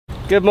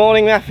Good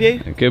morning, Matthew.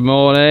 Good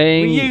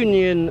morning.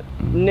 Reunion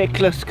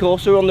Nicklaus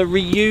course. We're on the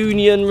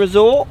Reunion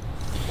Resort.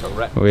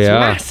 Correct. We It's are.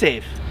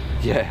 massive.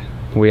 Yeah.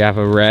 We have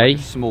a Ray.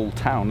 It's like a small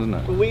town, isn't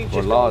it? Well, we've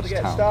just gone to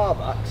get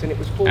Starbucks and it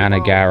was 4 And a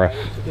miles Gareth.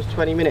 away. It took us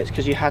 20 minutes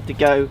because you had to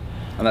go.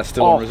 And that's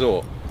still on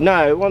resort?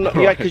 No, well, not,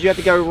 Right. because you had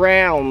to go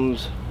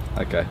round.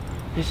 Okay.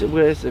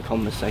 Where's the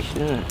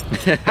conversation,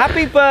 isn't it?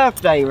 Happy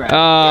birthday, Ray.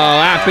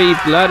 Oh, happy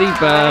bloody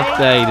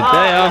birthday, the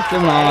day after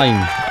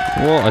mine.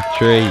 What a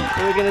treat.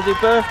 So we're going to do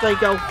birthday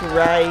golf for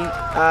Ray.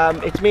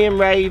 It's me and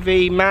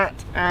Ravy, Matt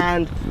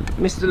and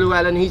Mr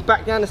Llewellyn. He's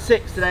back down to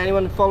 6 today.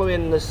 Anyone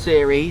following the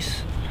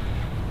series?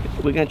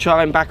 We're going to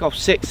try and back off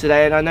 6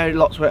 today, and I know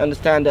lots won't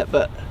understand it,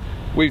 but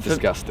We've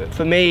discussed it.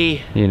 for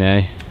me, You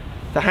know.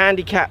 the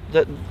handicap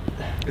that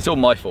It's all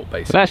my fault,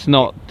 basically. Let's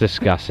not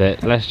discuss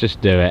it. Let's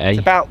just do it, it's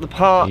eh? about the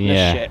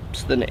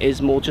partnerships than it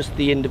is more just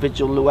the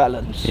individual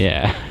Llewellyns.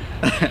 Yeah.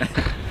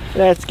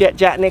 Let's get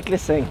Jack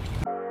Nicklausing.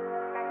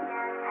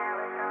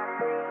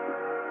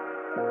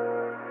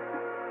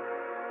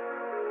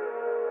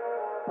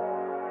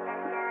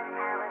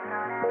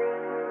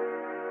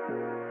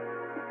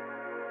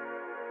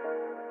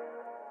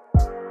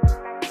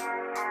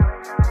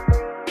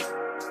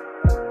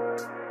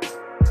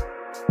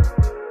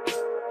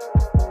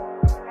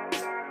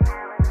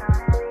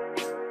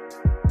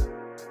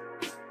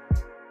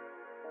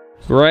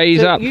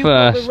 Ray's So up you've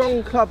first. got the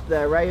wrong club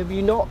there, Ray, have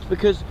you not?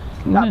 Because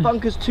that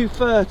bunker's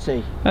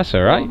 230. That's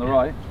all right. On the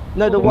right.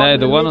 No, the one No, in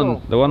the the one middle.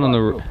 on the one on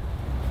the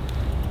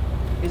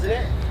Isn't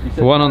it?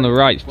 the one on the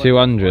right's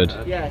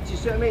 200. Yeah, do you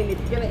see what I mean? If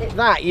you're going to hit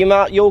that,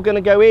 you're going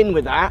to go in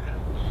with that.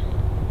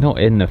 Not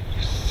in the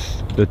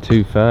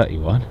 230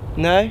 one.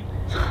 No?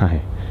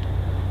 No.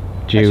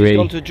 She's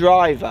gone Dewy, to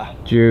driver.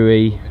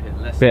 dewy,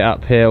 bit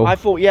uphill. I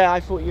thought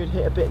you'd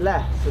hit a bit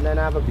less and then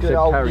have a good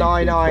old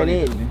 9-iron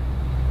in.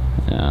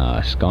 Oh,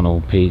 it's gone all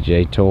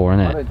PGA Tour, I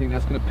innit? don't think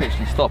that's going to pitch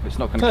and stop. It's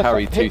not going to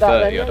carry Perfect. Hit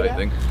that 230, then, I don't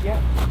think.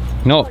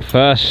 Yeah. Not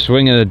first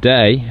swing of the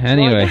day.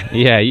 Anyway,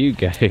 yeah, you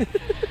go.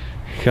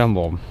 Come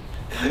on.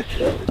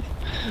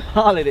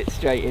 I'll hit it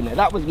straight in there.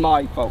 That was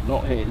my fault,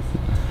 not his.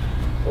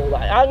 All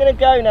that. I'm going to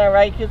go now,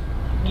 Ray, because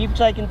you've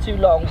taken too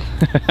long.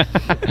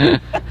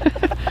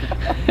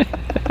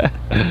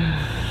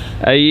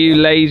 Are you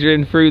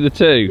lasering through the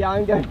 2? Yeah,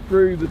 I'm going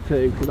through the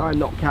 2 because I'm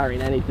not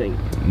carrying anything.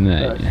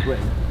 No. First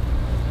swing.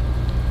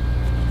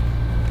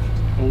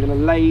 I'm going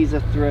to laser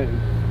through.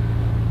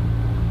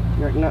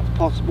 You reckon that's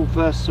possible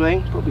first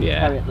swing? Probably Yeah.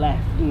 carry it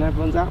left and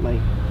everyone's at me.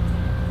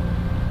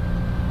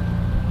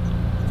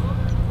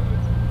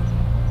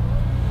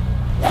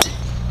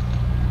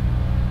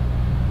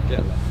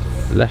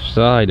 Left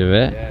side of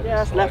it. Yeah,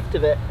 that's left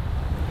of it.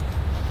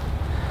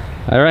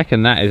 I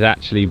reckon that is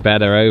actually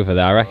better over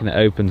there. I reckon it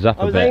opens up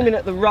I a was bit. aiming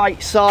at the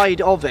right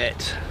side of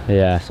it,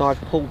 Yeah. so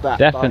I've pulled that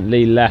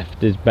Definitely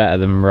left is better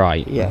than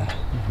right. Yeah.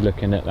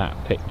 Looking at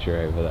that picture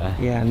over there.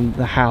 Yeah, and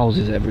the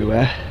houses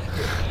everywhere.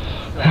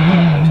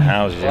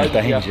 Houses in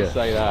danger.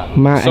 Say that.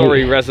 Matt,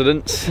 Sorry,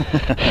 residents.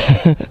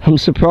 I'm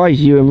surprised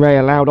you and Ray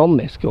allowed on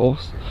this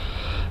course.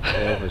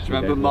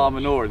 Remember Mar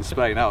Menor in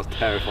Spain? That was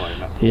terrifying.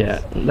 That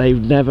Yeah, they've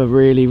never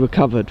really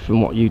recovered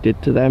from what you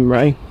did to them,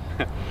 Ray.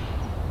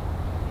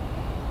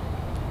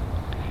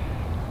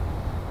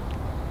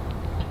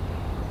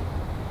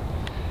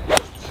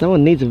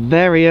 Someone needs a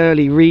very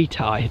early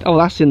retide. Oh,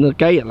 that's in the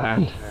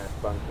Gatorland.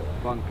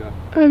 bunker.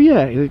 Oh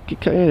yeah,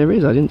 there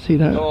is. I didn't see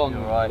that. Go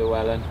on, right,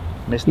 Llewellyn.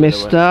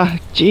 Mister,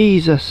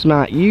 Jesus,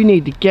 Matt, you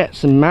need to get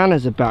some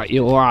manners about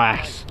your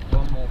ass.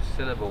 One more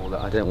syllable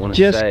that I don't want to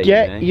Just say.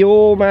 get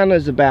your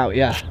manners about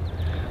you.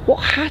 What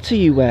hat are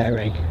you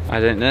wearing? I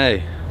don't know.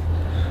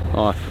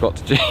 Oh, I forgot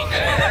to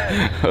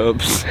change.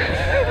 Oops.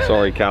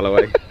 Sorry,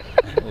 Callaway.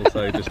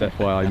 Also, just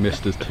FYI,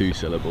 Mister's 2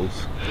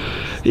 syllables.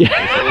 Yeah.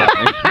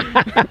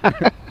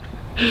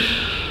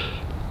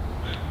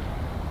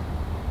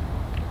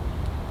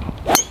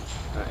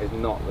 That is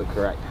not the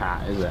correct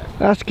hat, is it?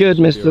 That's good,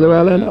 Mr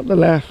Llewellyn, up the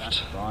left.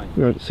 Fine.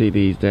 We won't see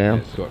these down.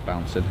 It's got it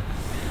bouncing.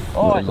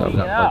 Oh, There's it's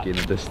that up. buggy in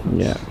the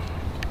distance. Yeah.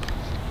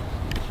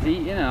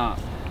 Heating up.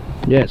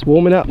 Yeah, it's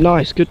warming up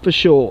nice, good for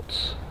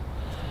shorts.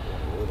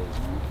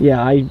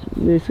 Yeah, I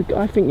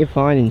think you're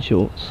fine in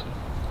shorts.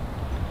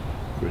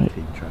 Green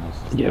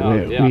trousers. Yeah,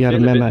 Oh, we I had a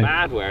feel memo. bit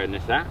bad wearing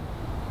this hat.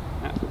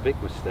 That's a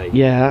big mistake.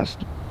 Yeah, that's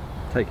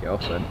Take it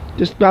off then.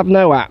 just have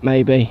no hat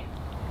maybe.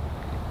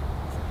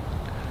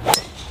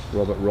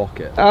 Robert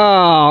Rocket.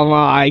 Oh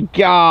my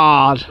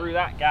god! Through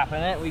that gap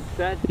in it, we've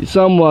said.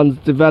 Someone's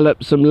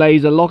developed some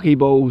laser locky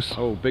balls.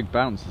 Oh, big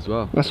bounce as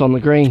well. That's on the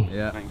green.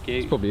 Yeah. Thank you.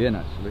 It's probably in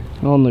actually.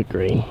 On the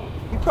green.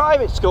 You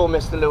private school,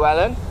 Mr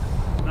Llewellyn?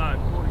 No,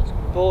 boarding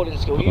school. Boarding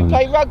school. You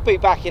played rugby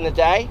back in the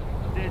day?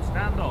 I did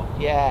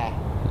standoff. Yeah.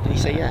 Did he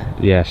say yeah?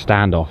 Yeah,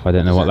 standoff. I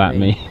don't know what that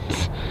means.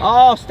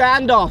 Oh,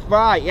 standoff.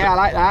 Right. Yeah, I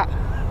like that.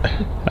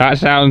 That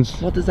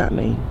sounds. What does that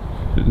mean?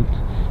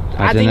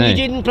 I I don't think know. you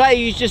didn't play.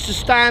 You used to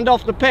stand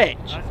off the pitch.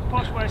 That's a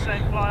posh way of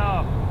saying fly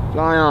off.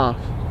 Fly off.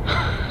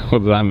 What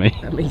does that mean?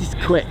 That means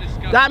it's quick.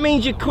 That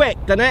means you're quick,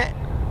 doesn't it?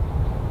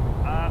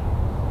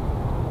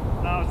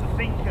 No, it's the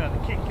thinker,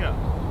 the kicker.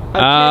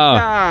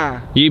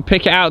 Oh, you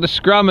pick it out of the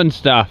scrum and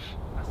stuff.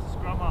 That's the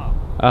scrum up.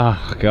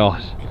 Oh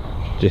god,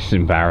 just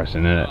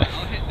embarrassing, isn't it?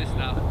 I'll hit this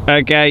now.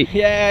 Okay.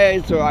 Yeah,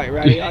 it's alright,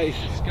 Ray. It's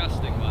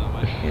disgusting, by the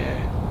way.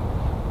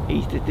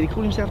 Yeah. Did he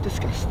call himself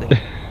disgusting?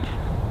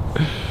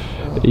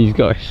 He's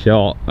got a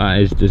shot. That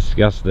is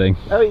disgusting.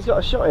 Oh, he's got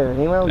a shot here,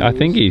 hasn't he? Well I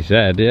think he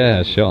said, yeah,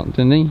 a shot,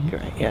 didn't he?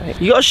 Great, yeah.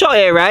 You got a shot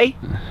here, Ray?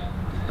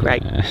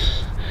 Great.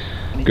 Yes.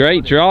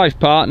 Great drive,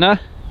 partner.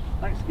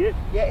 Thanks, Skip.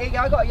 Yeah, here you go,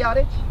 I got a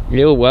yardage.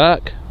 It'll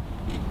work.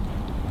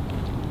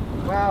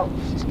 Well,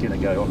 It's going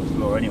to go on the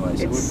floor anyway.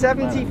 So it's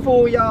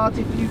 74 yards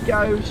if you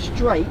go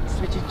straight,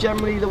 which is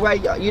generally the way.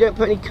 You don't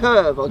put any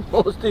curve on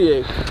yours, do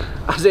you?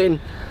 As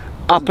in,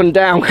 up and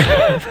down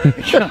curve.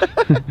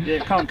 Yeah,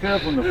 it can't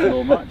curve on the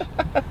floor much.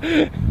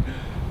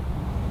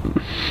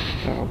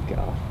 Oh,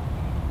 God.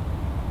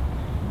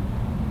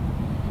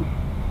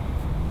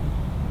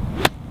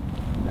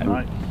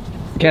 Right.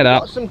 Get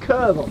up. Got some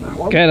curve on that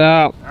one. Get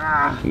up.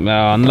 Ah.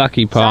 No,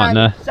 unlucky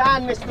partner.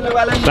 Sand, Mr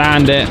Llewellyn.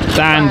 Sand it,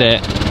 sand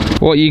it.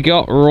 What you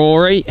got,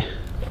 Rory?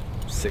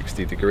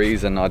 60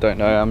 degrees, and I don't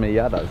know how many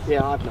Yadas.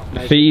 Yeah, I've not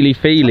measured. Feely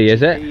feely,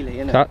 is it? Touchy-feely,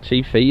 innit?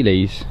 Touchy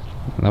feelies.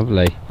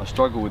 Lovely. I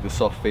struggle with the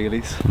soft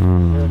feelies.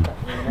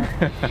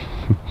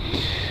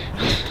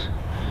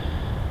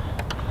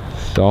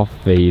 Soft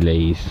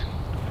feelies.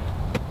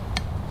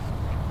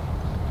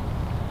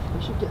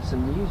 We should get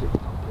some music.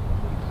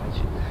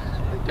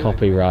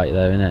 Copyright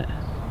though, innit?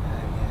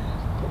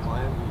 Put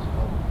my own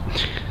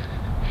music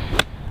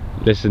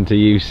on. Listen to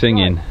you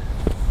singing.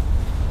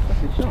 That's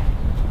a good shot.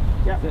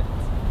 Yeah,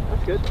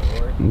 that's good.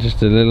 And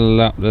just a little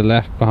up the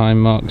left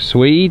behind Mark.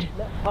 Swede.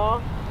 Left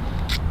par.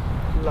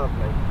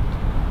 Lovely.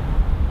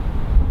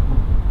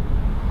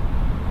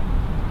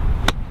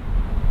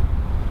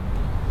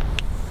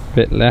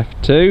 Bit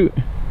left too.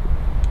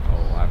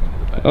 Oh, I haven't hit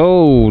the best.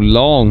 Oh,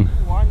 long.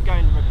 Oh, I'm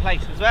going to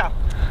replace as well.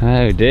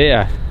 Oh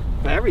dear.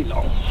 Very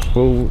long.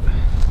 Well,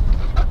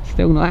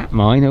 still not at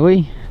mine, are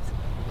we?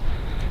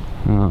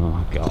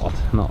 Oh God,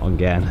 not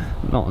again.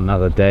 Not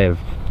another day of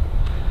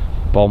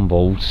bomb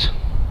balls.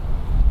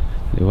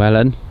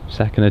 Llewellyn,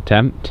 second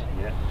attempt.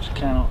 Yeah, just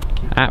cannot.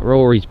 At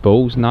Rory's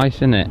balls, nice,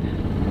 isn't it?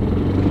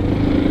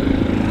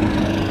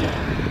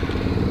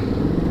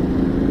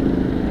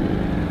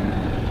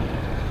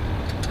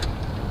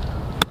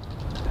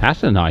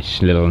 That's a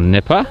nice little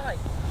nipper. Right.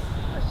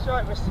 That's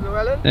right, Mr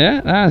Llewellyn.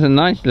 Yeah, that's a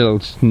nice little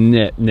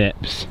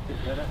nips.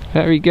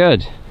 Very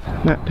good.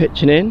 Matt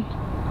pitching in.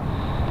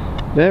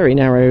 Very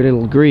narrow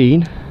little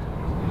green.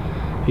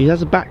 He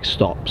has a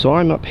backstop, so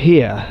I'm up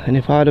here, and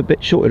if I had a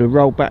bit shorter to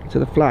roll back to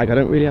the flag, I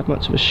don't really have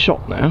much of a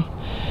shot now.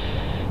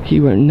 He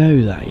won't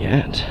know that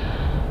yet.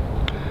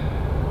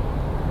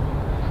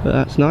 But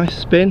that's nice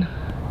spin.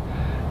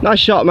 Nice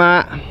shot,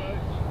 Matt.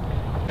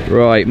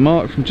 Right,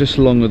 Mark from just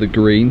along with the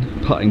green,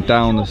 putting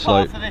down the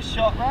slope. For this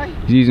shot, right?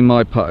 He's using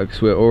my putter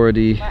because we're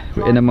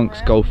in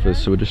amongst golfers,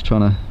 so we're just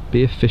trying to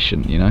be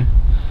efficient, you know?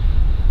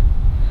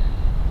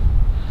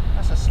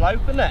 That's a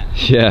slope, isn't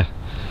it? Yeah.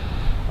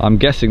 I'm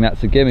guessing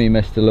that's a gimme,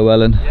 Mr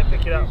Llewellyn. Yeah,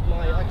 pick it up.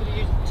 I could have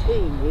used a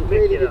team. It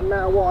really didn't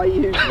matter what I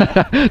used.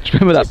 Do you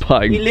remember that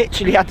putting? You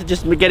literally had to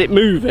just get it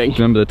moving. Do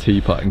you remember the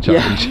tee putting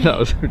challenge? Yeah. That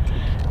was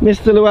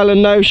Mr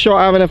Llewellyn, no shot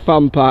having a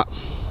fun putt.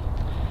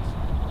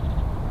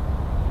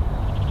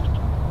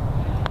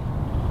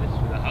 This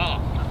was a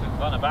half. Nothing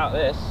fun about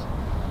this.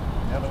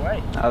 The other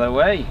way. Other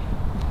way.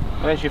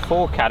 Where's your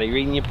four caddy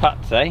reading your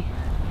putts, eh?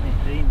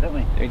 15, don't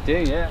we? We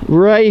do, yeah.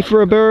 Ray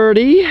for a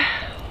birdie.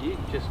 You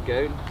can just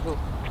go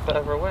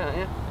further away, aren't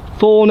you?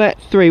 4 net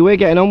 3. We're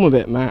getting on with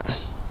it, Matt.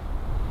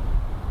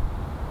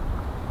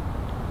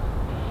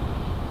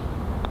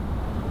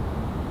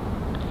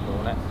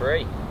 Four net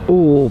 3.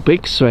 Oh,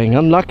 big swing.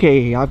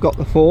 Unlucky. I've got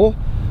the 4.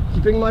 Did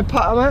you bring my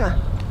putter, Matt?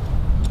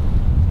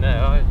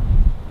 No,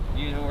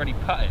 you already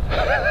putted.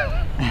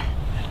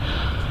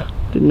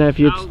 Didn't know if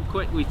you'd... How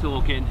quick we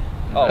talking?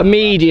 A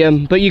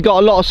medium, but you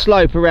got a lot of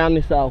slope around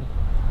this hole.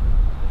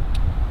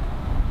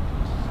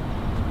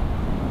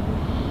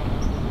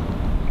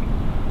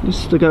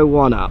 Just to go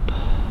one up.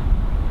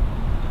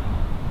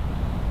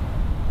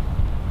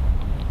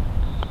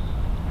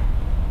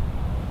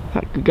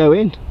 That could go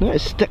in. No,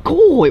 it's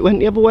oh, it went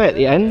the other way at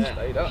the end.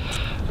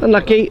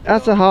 Unlucky,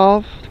 that's a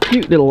half.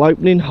 Cute little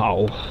opening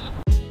hole.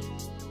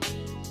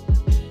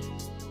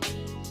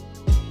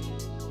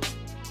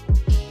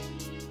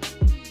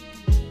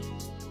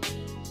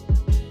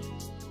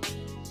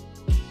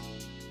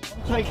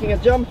 I'm taking a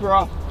jumper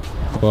off.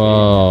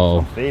 Whoa.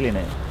 I'm feeling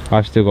it.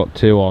 I've still got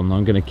 2 on.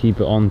 I'm going to keep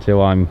it on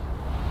till I'm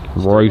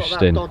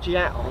roasting. Got that dodgy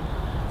hat on.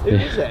 Who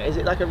is it? Is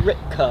it like a Rip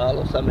Curl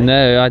or something?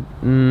 No,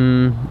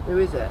 Who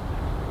is it?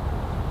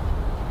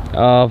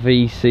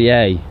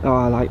 RVCA. Oh,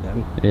 I like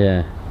them.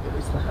 Yeah, Who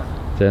is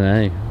that? don't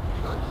know.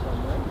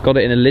 Got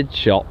it in a lid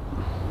shop.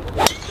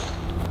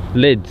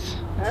 Lids.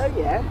 Oh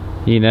yeah.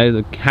 You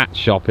know, the hat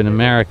shop in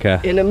America.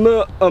 In a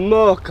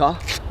Merca.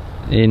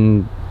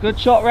 In Good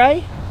shot,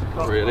 Ray.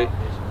 really.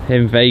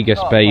 Vegas,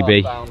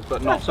 baby.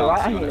 But not That's alright.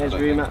 I think there's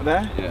room out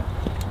there. Yeah.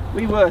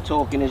 We were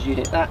talking as you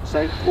hit that,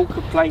 so all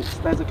complaints,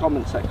 there's a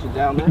comment section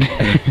down there.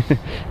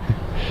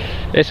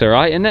 It's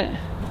alright, isn't it?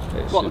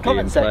 What, the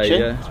comment section?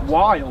 Yeah. It's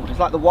wild. It's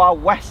like the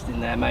Wild West in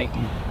there, mate.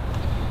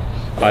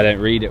 I don't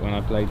read it when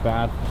I play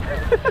bad.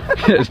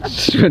 It's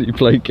just when you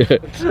play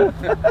good.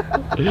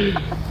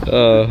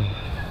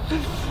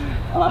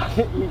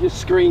 You just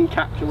screen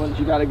capture once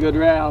you've had a good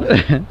round. I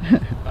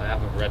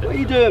haven't read it. What are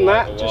you doing,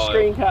 Matt? Just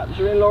screen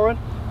capturing, Lauren?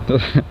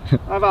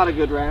 I've had a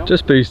good round.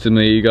 Just boosting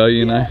the ego,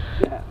 you know.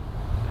 Yeah.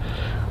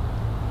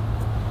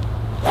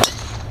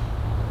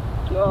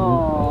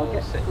 Oh,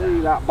 get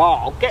through that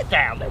ball. Get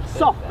down then.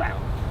 Soft down.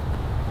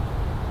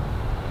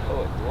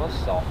 Oh, it was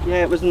soft.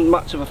 Yeah, it wasn't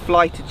much of a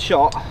flighted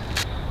shot.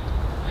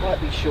 Might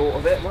be short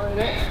of it, won't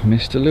it?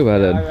 Mr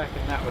Llewellyn. I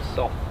reckon that was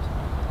soft.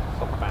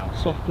 Soft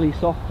bounce. Softly,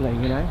 softly,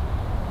 you know.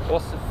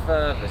 What's the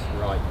furthest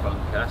right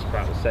bunker? That's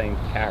about the same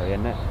carry,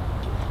 isn't it?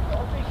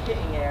 Got a big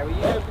hitting area,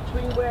 you know,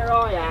 between where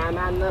I am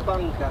and the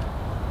bunker.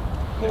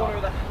 Corner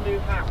of the new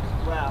house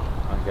as well.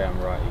 I'm going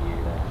right at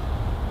you there.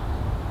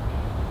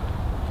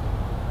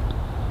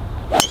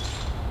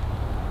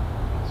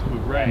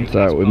 What's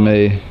that with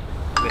me?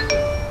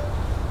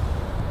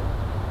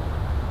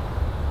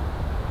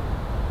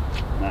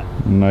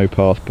 No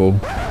pass ball.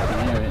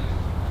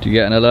 Do you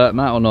get an alert,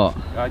 Matt, or not?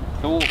 I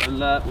thought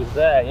alert was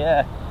there,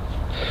 yeah.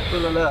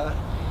 Full alert.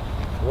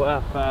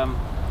 Worth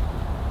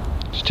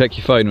Just check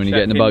your phone when you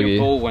get in the buggy.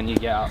 Your ball when you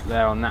get up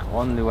there on that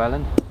one,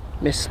 Llewellyn.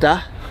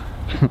 Mister.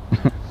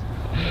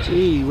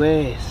 Gee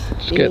whiz.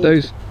 Just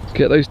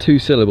get those 2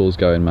 syllables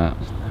going, Matt.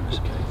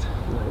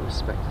 No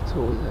respect at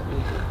all, is it?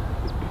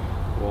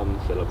 1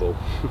 syllable.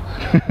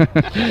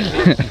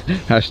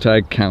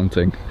 Hashtag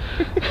counting.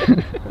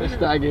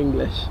 Hashtag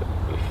English.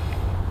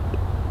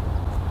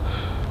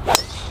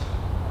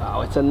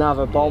 Oh, it's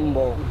another bomb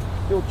ball.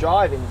 Your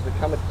driving's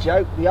become a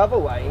joke the other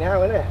way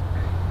now, isn't it?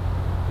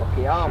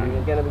 Lucky Army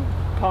are going to be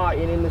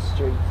partying in the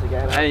streets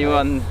again.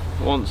 Anyone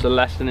wants a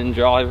lesson in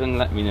driving,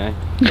 let me know.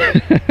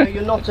 No,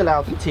 you're not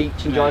allowed to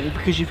teach in driving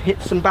because you've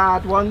hit some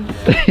bad ones.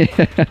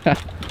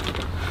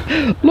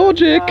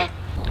 Logic.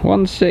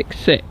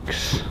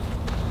 166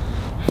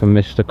 for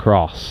Mr.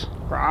 Cross.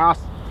 Cross.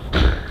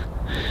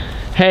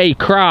 Hey,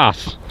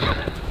 Cross!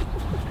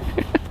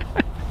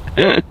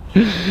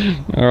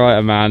 Alright,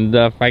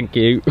 Amanda, thank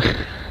you.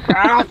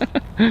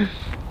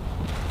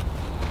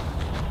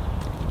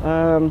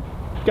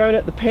 Going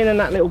at the pin and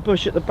that little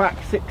bush at the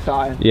back 6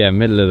 iron. Yeah,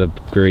 middle of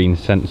the green,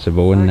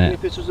 sensible, isn't it?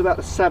 If this was about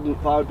the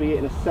 7th, I would be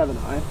hitting a 7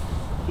 iron.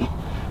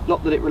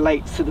 Not that it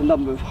relates to the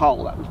number of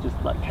hole, that was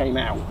just like came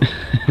out.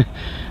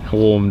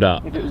 Warmed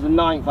up. If it was the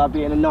 9th, I'd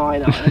be in a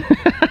 9 iron.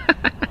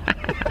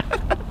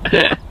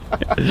 It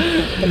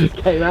just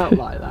came out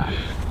like that.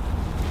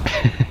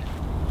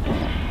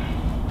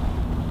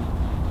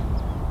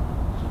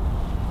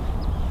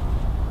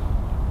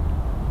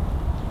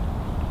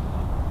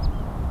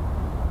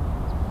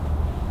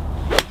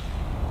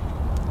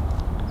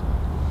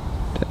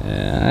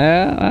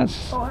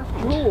 That's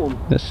drawn.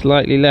 that's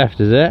slightly left,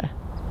 is it?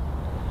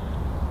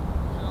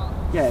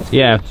 Yeah,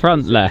 Yeah,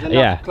 front left, enough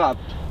yeah. club.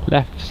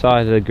 Left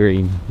side of the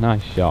green.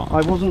 Nice shot.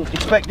 I wasn't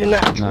expecting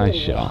that. Nice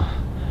shot.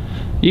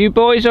 You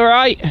boys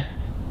alright?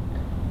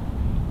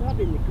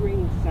 Loving the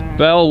green sand.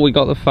 Well, we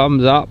got the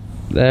thumbs up.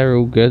 They're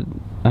all good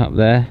up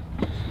there.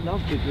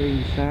 Love the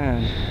green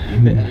sand. You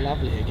bit of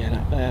lovely again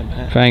up there,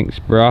 man. Thanks,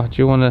 bro. Do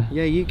you want to?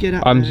 Yeah, you get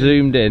up I'm there.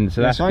 zoomed in,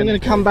 so Yeah, that's. so I'm going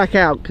to come back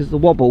out because the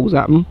wobble's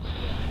happen.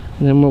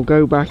 And then we'll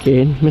go back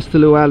in. Mr.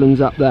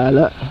 Llewellyn's up there,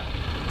 look.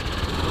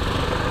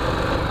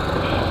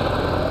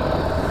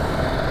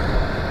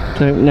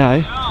 Don't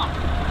know.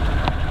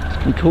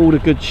 It's been called a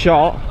good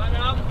shot.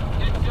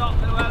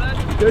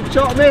 Good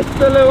shot,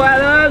 Mr.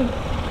 Llewellyn.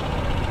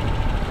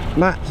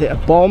 Matt's hit a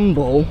bomb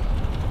ball.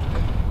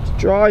 It's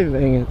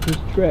driving at this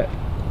trip.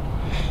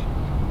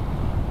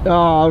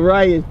 Oh,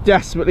 Ray is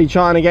desperately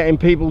trying to get in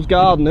people's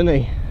garden, isn't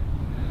he?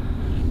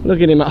 Look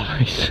at him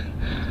eyes.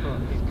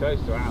 He's close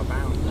to out of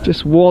bounds.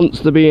 Just wants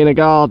to be in a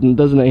garden,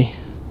 doesn't he?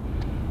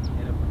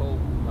 In a pool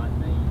like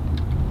me.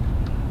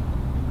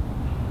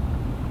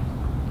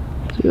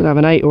 So you'll have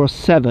an 8 or a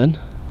 7.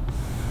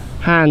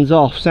 Hands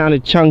off,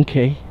 sounded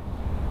chunky.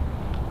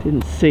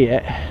 Didn't see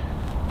it.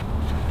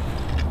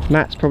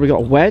 Matt's probably got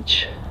a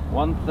wedge.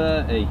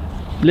 130.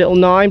 Little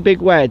 9,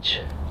 big wedge.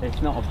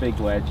 It's not a big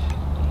wedge.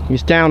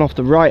 He's down off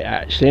the right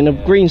actually, and the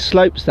green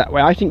slopes that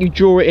way. I think you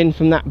draw it in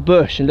from that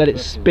bush and let it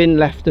spin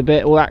left a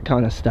bit, all that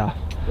kind of stuff.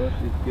 Bush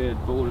is good,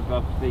 ball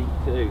above feet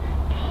too.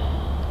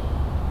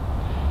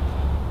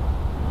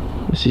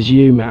 This is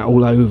you, Matt,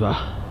 all over.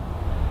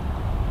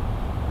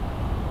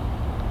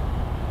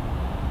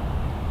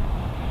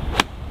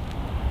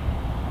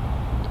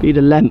 Be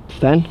the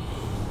length then.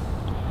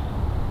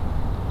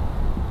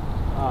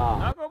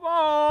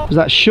 Was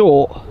that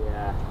short?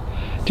 Yeah.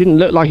 Didn't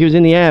look like he was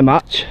in the air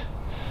much.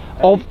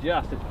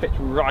 Just it's pitched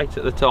right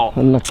at the top.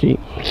 Unlucky.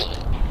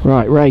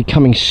 Right, Ray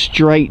coming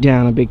straight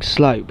down a big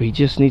slope. He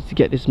just needs to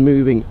get this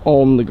moving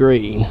on the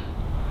green.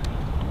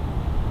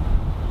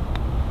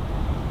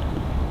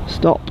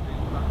 Stop.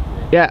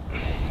 Yeah,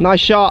 nice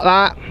shot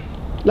that.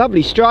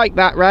 Lovely strike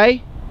that,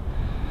 Ray.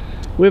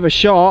 With a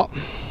shot.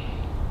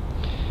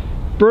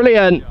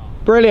 Brilliant.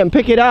 Brilliant.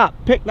 Pick it up.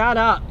 Pick that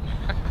up.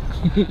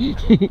 Trying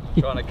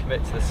to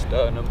commit to the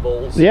sternum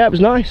balls. Yeah, it was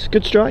nice.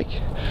 Good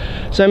strike.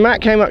 So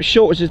Matt came up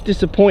short, which is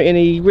disappointing.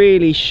 He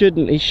really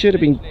shouldn't. He should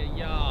have been.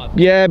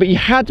 Yeah, but you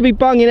had to be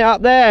bunging it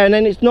up there, and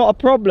then it's not a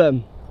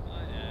problem.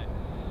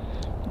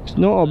 It's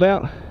not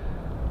about.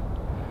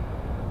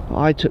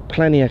 I took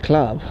plenty of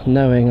club,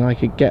 knowing I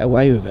could get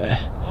away with it.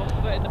 One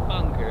foot in the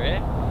bunker here.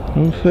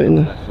 One foot in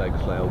the. Left leg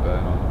flail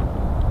going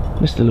on.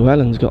 Mr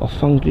Llewellyn's got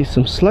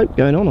some slope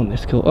going on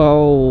this course.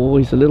 Oh,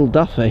 he's a little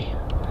duffy.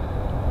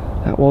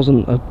 That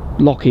wasn't a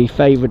Lockey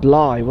favoured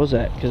lie, was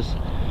it? Because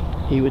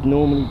he would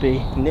normally be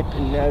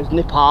nipping those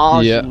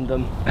nippers and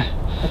them.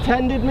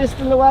 Attended,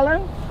 Mr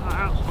Llewellyn?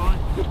 That's fine.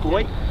 Good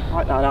boy. I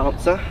like that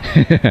answer.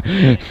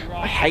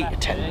 I hate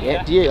attending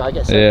it. Do you? I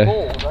get so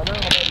bored. I know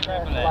I'm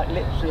there for like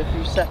literally a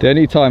few seconds. The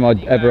only time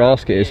I'd ever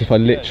ask it is if I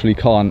literally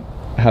can't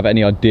have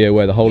any idea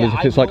where the hole is.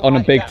 If it's like on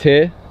a big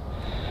tier.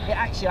 Yeah,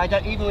 actually, I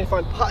don't. Even if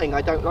I'm putting,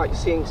 I don't like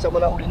seeing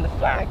someone holding the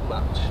flag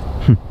much.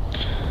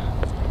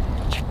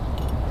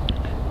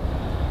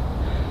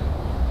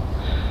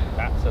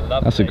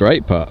 That's a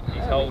great putt.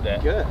 He's hold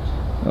it. Good.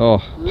 Oh,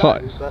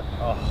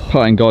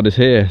 putting God is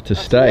here to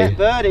stay.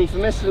 Birdie for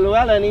Mr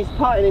Llewellyn. He's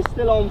putting is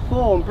still on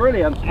form.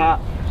 Brilliant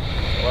putt.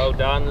 Well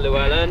done,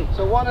 Llewellyn.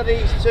 So one of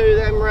these two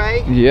then,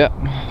 Ray. Yep,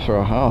 for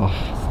a half.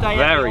 Stay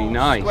Very at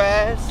nice.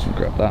 Squares.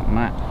 Grab that,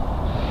 Matt.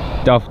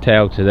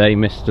 Dovetail today,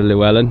 Mr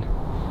Llewellyn.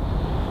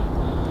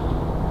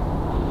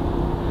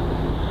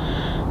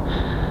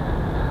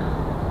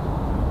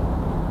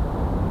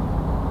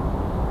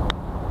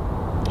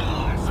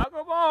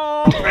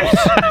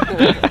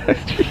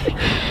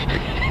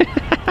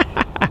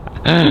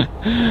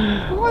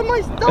 Why am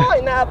I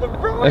starting out the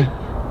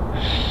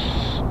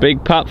right?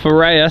 Big putt for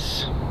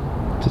Reyes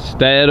to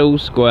stay at all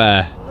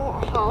square.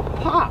 Not a hard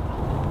putt.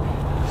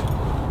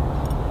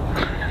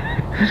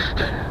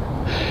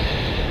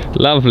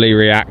 Lovely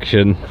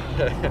reaction.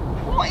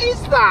 What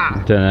is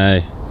that? Don't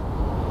know.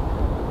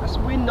 That's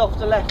wind off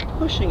the left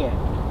pushing it.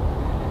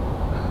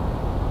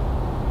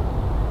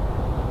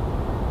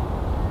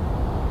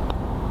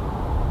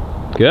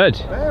 Good.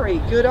 Very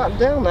good up and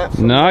down that.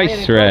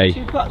 Nice, Ray.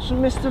 2 putts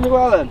from Mr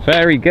Llewellyn.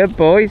 Very good,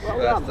 boys.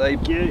 Well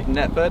done.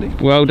 Net birdie.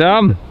 Well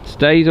done.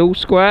 Stays all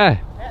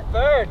square. Net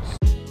birds.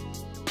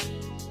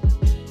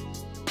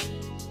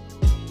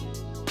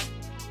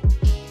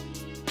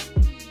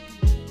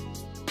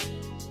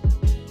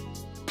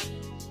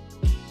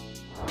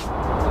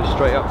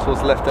 Straight up towards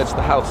the left edge of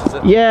the house, is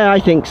it? Yeah, I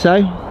think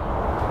so.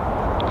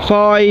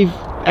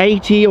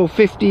 580 or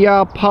 50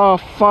 yard par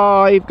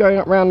 5 going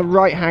up round the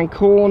right hand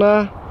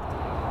corner.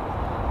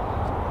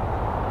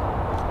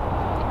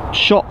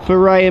 Shot for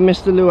Ray and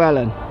Mr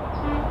Llewellyn.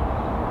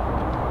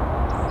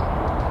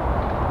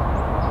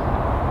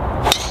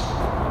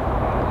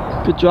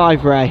 Good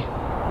drive, Ray.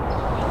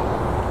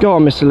 Go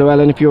on, Mr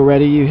Llewellyn, if you're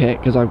ready, you hit,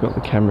 because I've got the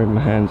camera in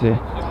my hands here.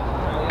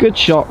 Good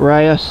shot,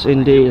 Reyes,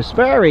 indeed. It's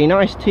very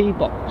nice tee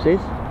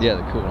boxes. Yeah,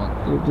 they're cool,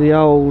 aren't they? With the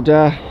old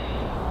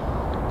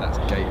That's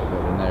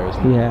Gatorville in there,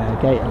 isn't it? yeah,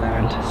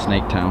 Gatorland.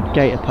 Snake Town.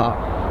 Gator Park.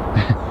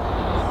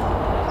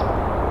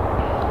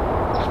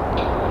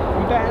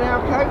 You better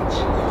now, Coach?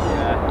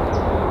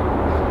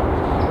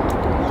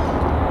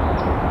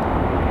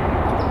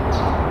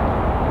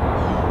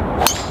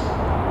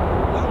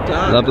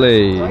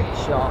 Lovely. Great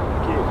shot.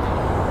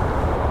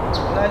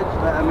 Loads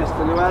better,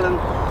 Mr Llewellyn.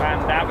 Van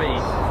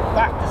Dabbies.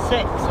 Back to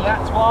 6, so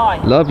that's why.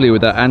 Lovely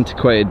with that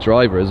antiquated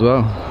driver as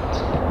well.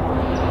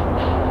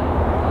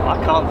 I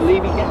can't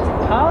believe he gets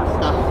it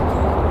past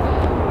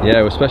us.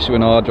 Yeah, especially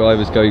when our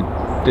drivers go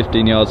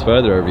 15 yards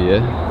further every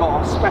year.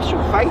 Got a special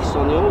face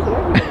on yours and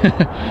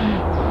everything.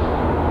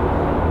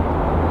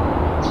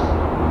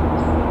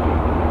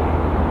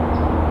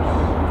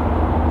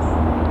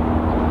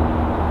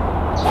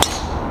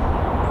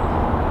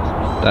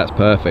 That's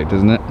perfect,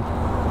 isn't it?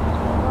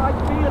 I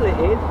feel it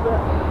is, but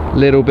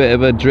Little bit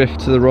of a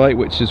drift to the right,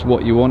 which is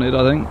what you wanted,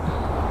 I think.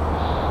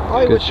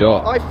 Good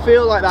shot. I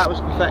feel like that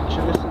was perfection,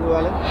 Mr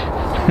Llewellyn.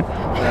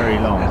 Very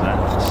long, that.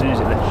 As soon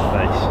as it lifts the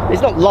face.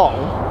 It's not long.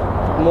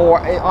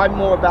 I'm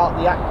more about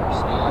the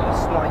accuracy, like a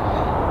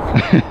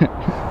sniper.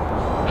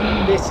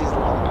 This is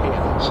long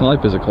here.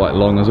 Snipers are quite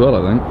long as well,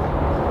 I think.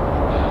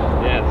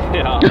 Yeah,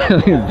 they are.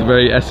 I think it's the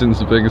very essence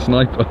of being a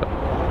sniper. But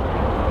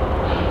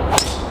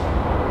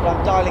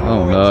I'm dialing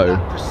more into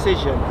that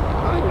precision.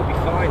 I'm going to be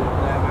fine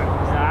up there, man.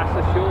 That's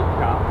a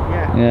shortcut.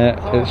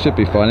 Yeah, it should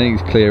be fine. I think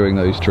he's clearing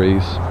those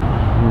trees.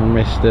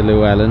 Mr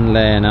Llewellyn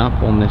laying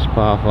up on this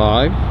par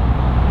 5.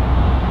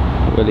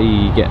 Will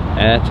he get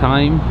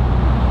airtime?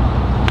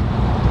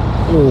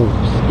 Oh,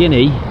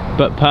 skinny,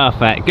 but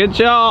perfect. Good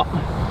shot.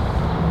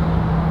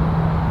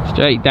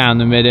 Straight down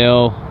the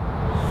middle.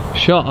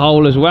 Shot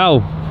hole as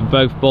well for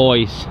both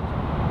boys.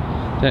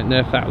 Don't know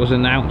if that was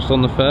announced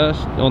on the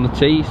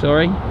tee,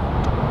 sorry.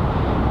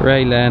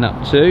 Ray laying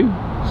up 2.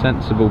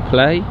 Sensible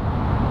play.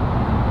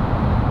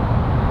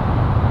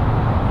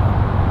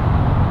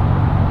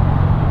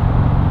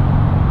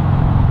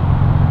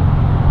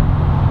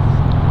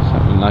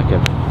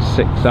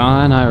 6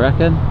 iron, I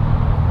reckon.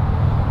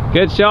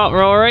 Good shot,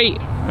 Rory.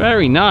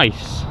 Very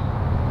nice.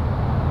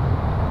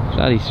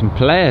 Bloody some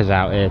players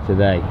out here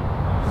today.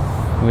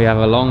 We have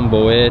a long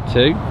ball here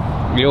too.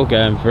 You're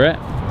going for it.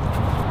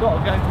 Got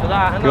to go for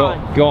that, haven't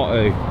I? Got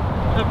to.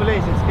 Trouble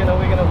is, we're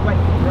gonna wait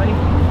for rain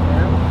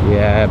now.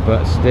 Yeah,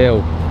 but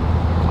still.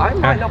 I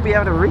might not be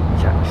able to reach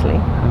actually.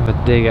 Have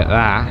a dig at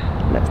that.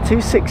 That's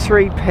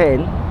 263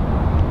 pin,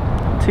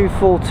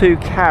 242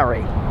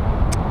 carry.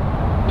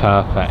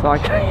 Perfect. So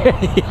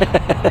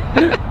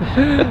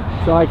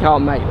I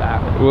can't make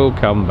that. We'll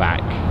come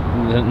back.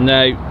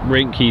 No,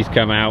 Rinky's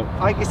come out.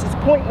 I guess it's a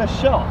pointless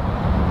shot.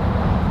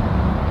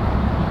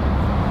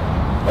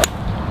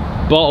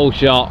 Bottle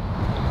shot.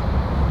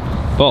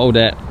 Bottled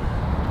it.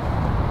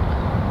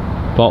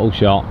 Bottle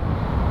shot.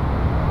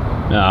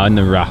 No, in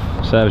the rough.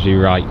 Serves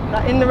you right.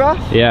 That in the rough?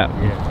 Yeah.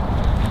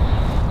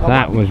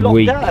 That was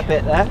weak. Out a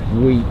bit there.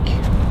 Weak.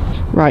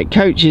 Right,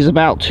 Coach is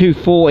about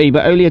 240,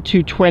 but only a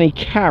 220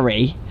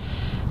 carry.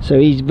 So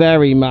he's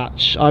very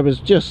much. I was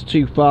just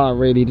too far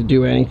really to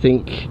do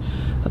anything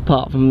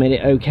apart from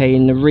it okay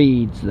in the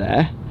reeds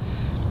there.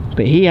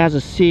 But he has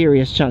a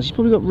serious chance. He's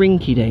probably got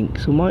rinky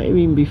dinks, or might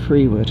even be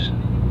freewood.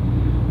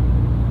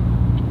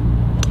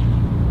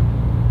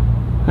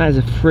 That is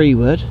a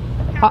freewood.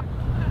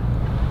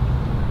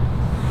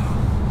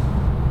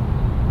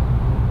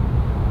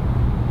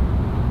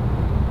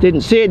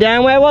 Didn't see it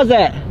down. Where was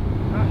it?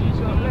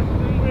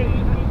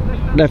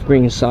 Left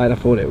green side, I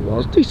thought it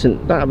was.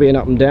 Decent. That'll be an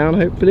up and down,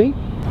 hopefully.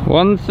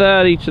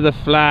 130 to the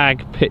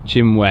flag,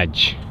 pitching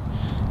wedge.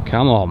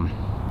 Come on.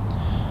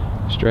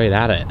 Straight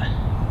at it.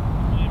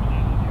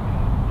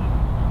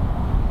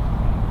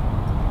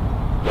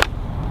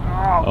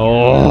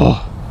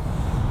 Oh.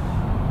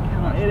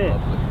 Can't hit it.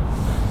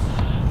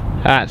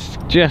 That's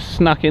just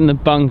snuck in the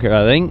bunker,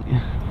 I think.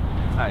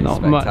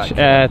 Not much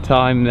air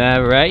time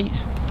there, Ray.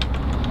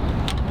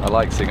 I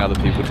like seeing other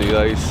people do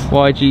those.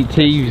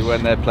 YGT's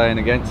when they're playing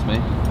against me.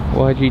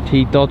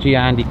 YGT dodgy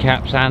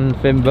handicaps and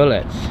thin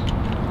bullets.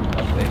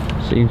 Lovely.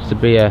 Seems to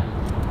be a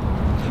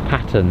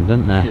pattern,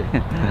 doesn't there?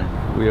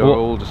 Yeah. We are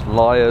all just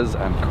liars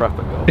and crap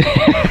at golf.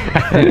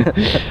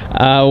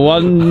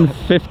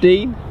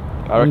 115? I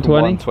reckon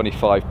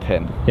 125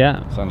 pin.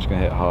 Yeah. So I'm just going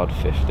to hit hard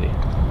 50.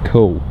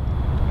 Cool.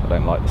 I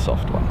don't like the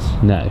soft ones.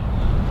 No.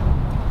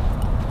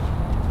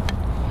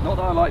 Not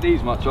that I like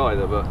these much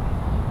either, but...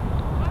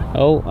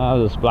 Oh, that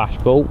was a splash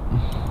ball.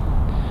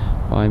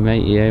 My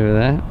matey over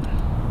there.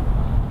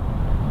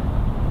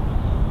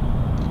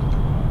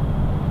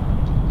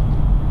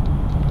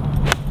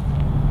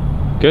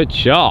 Good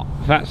shot.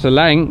 If that's the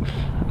length,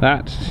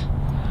 that's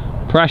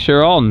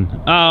pressure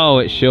on. Oh,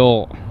 it's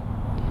short.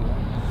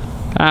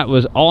 That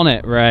was on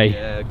it, Ray.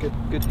 Yeah, good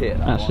hit.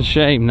 That's a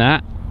shame,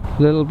 that.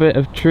 A little bit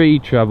of tree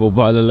trouble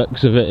by the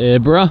looks of it here,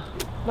 bruh.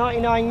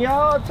 99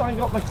 yards. I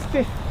got my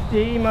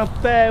 50, my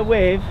fair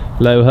with.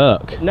 Low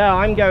hook. No,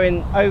 I'm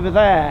going over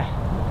there.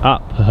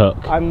 Up hook.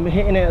 I'm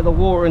hitting it at the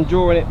water and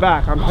drawing it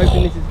back. I'm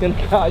hoping this is going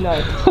to cut. I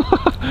know.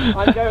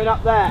 I'm going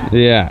up there.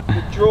 Yeah.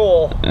 The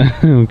draw.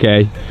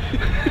 Okay.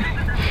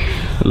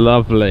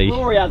 Lovely.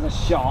 Rory has a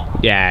shot.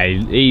 Yeah,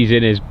 he's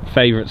in his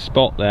favourite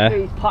spot there.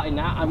 He's putting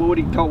that. I've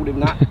already told him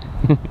that.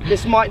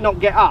 This might not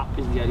get up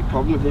is the only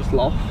problem with this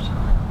loft.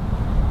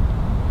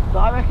 But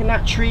I reckon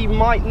that tree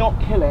might not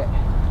kill it.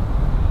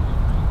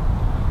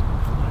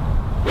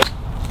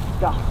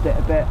 Duffed it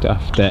a bit.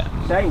 Duffed it.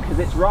 Shame because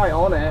it's right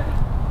on it.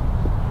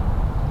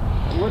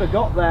 I would have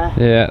got there.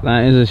 Yeah,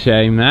 that is a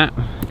shame, that.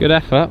 Good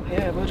effort.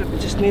 Yeah, we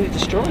just needed to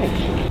strike.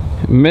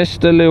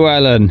 Mr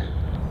Llewellyn.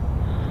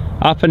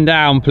 Up and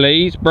down,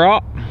 please,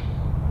 Brock.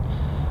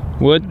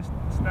 Wood.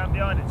 Stand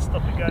behind it,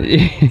 stop it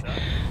going.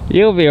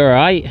 You'll be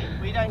alright.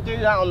 We don't do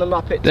that on the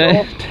Muppet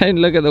Tour. Don't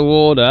look at the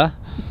water.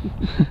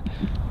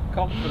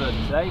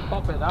 Confidence, eh?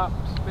 Pop it up,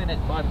 spin it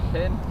by the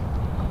pin.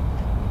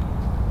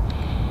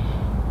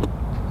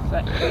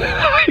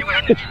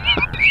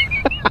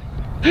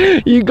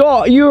 You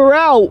were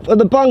out of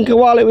the bunker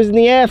while it was in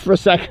the air for a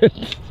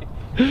second.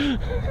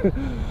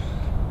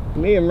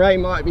 Me and Ray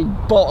might be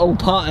bottle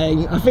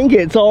putting. I think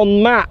it's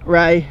on Matt,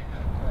 Ray.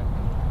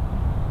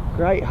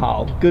 Great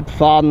hole, good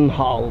fun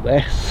hole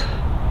this.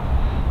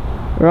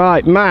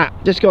 Right, Matt,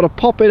 just got to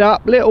pop it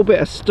up, little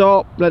bit of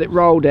stop, let it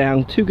roll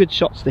down. 2 good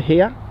shots to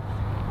here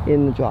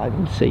in the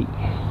driving seat.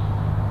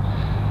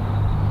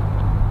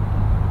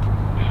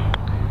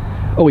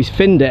 Oh, he's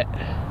finned it.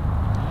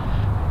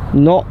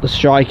 Not the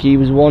strike he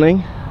was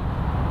wanting.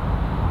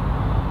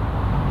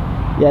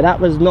 Yeah, that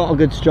was not a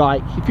good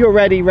strike. If you're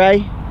ready,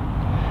 Ray,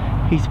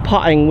 he's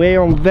putting. We're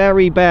on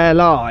very bare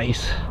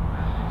lies.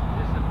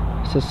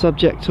 So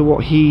subject to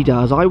what he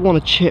does. I want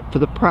to chip for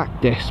the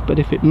practice, but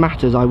if it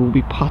matters, I will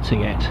be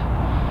putting it.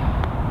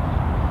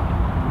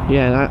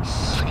 Yeah,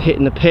 that's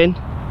hitting the pin.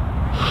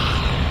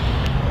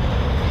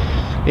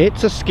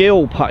 It's a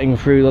skill putting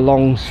through the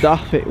long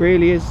stuff. It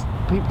really is.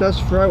 It does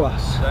throw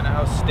us. I don't know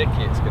how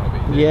sticky it's going to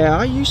be. Yeah,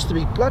 I used to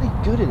be bloody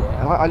good at it.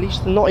 I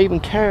used to not even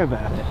care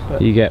about it.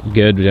 But You get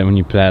good when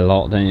you play a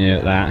lot, don't you,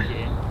 at that?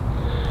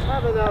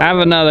 Have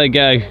another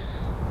go.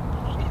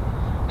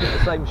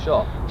 The same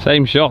shot.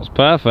 Same shot's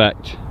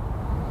perfect.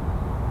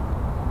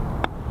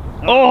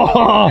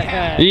 Oh,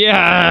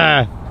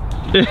 yeah!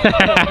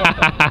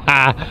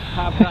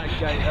 Have that,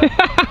 Gator.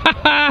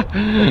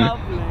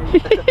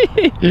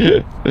 Lovely.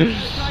 Can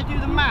I do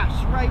the maths?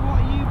 Ray,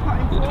 what are you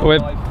putting for? We're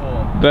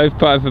 5-4. both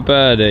putting for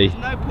birdie.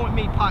 There's no point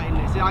me putting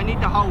this. I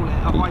need to hold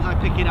it, otherwise I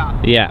pick it up.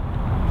 Yeah.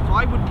 So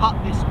I would putt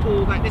this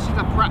all day. This is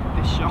a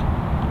practice shot.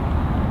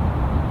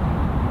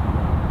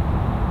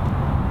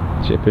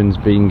 Chipping's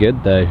been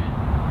good though.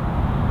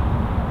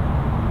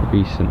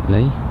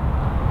 Recently.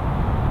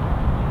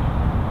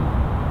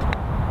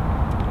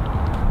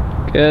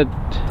 Good.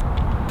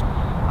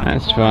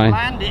 That's fine.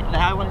 Land it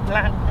now when it's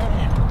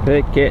landed.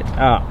 Pick it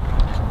up.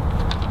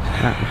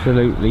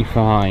 Absolutely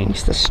fine.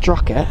 Must have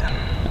struck it.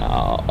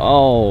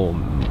 Oh,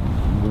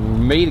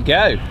 me to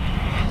go.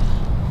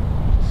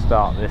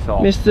 Start this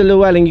off. Mr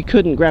Llewellyn, you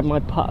couldn't grab my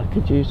putter,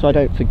 could you? So I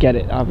don't forget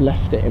it. I've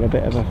left it in a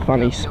bit of a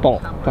funny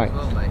spot. Thanks.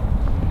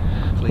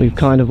 We've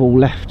kind of all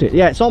left it.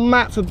 Yeah, it's on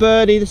Matt for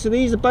birdie. So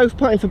these are both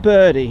putting for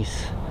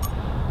birdies.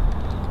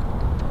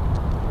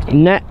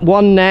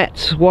 One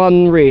net,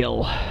 one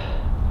reel.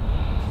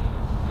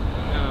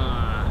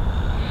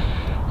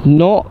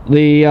 Not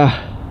the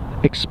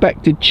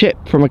expected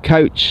chip from a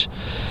coach.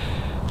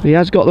 He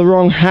has got the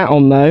wrong hat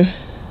on though.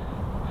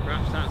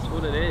 Perhaps that's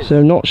what it is.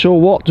 So not sure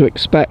what to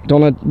expect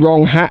on a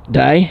wrong hat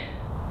day.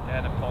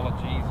 And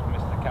apologies,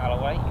 Mr.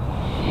 Callaway.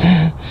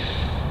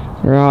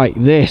 Right,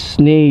 this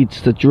needs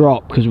to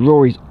drop because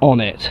Rory's on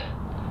it.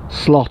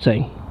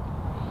 Slotting.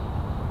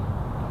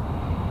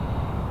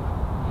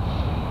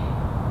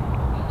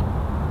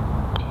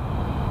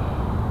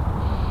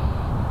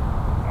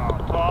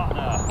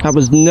 That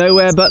was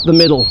nowhere but the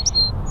middle.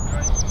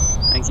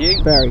 Thank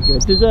you. Very good.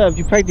 Deserved.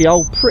 You played the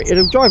old pretty.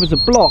 The drive was a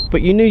block,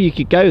 but you knew you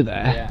could go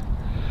there. Yeah.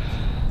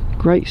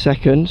 Great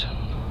second.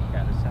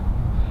 Yeah, the second.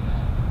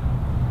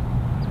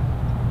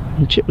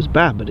 The chip was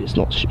bad, but it's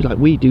not like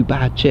we do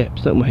bad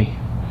chips, don't we?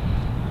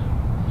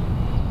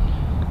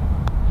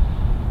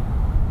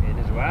 In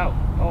as well.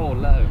 Oh,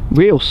 low.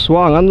 Real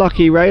swung.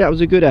 Unlucky, Ray. That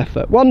was a good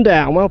effort. One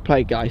down. Well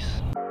played,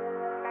 guys.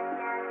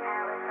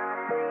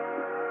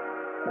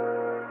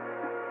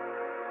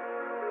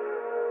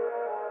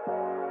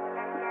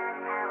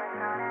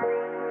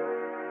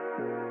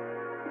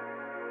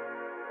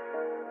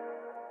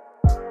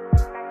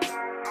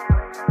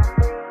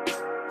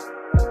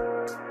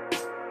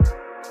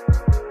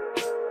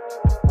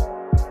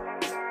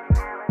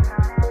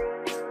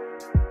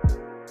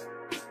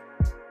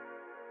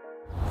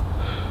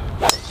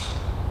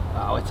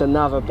 Oh, it's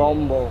another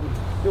bomb ball.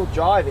 Your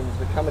driving's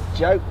become a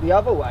joke the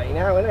other way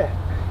now, isn't it?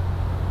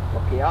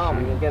 Lucky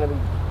Army, you're going to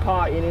be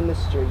partying in the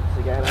streets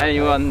again.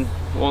 Anyone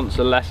wants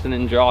a lesson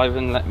in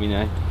driving, let me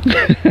know.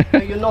 No,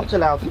 you're not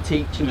allowed to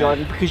teach in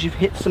driving because you've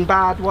hit some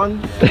bad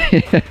ones.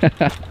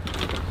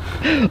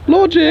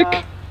 Logic!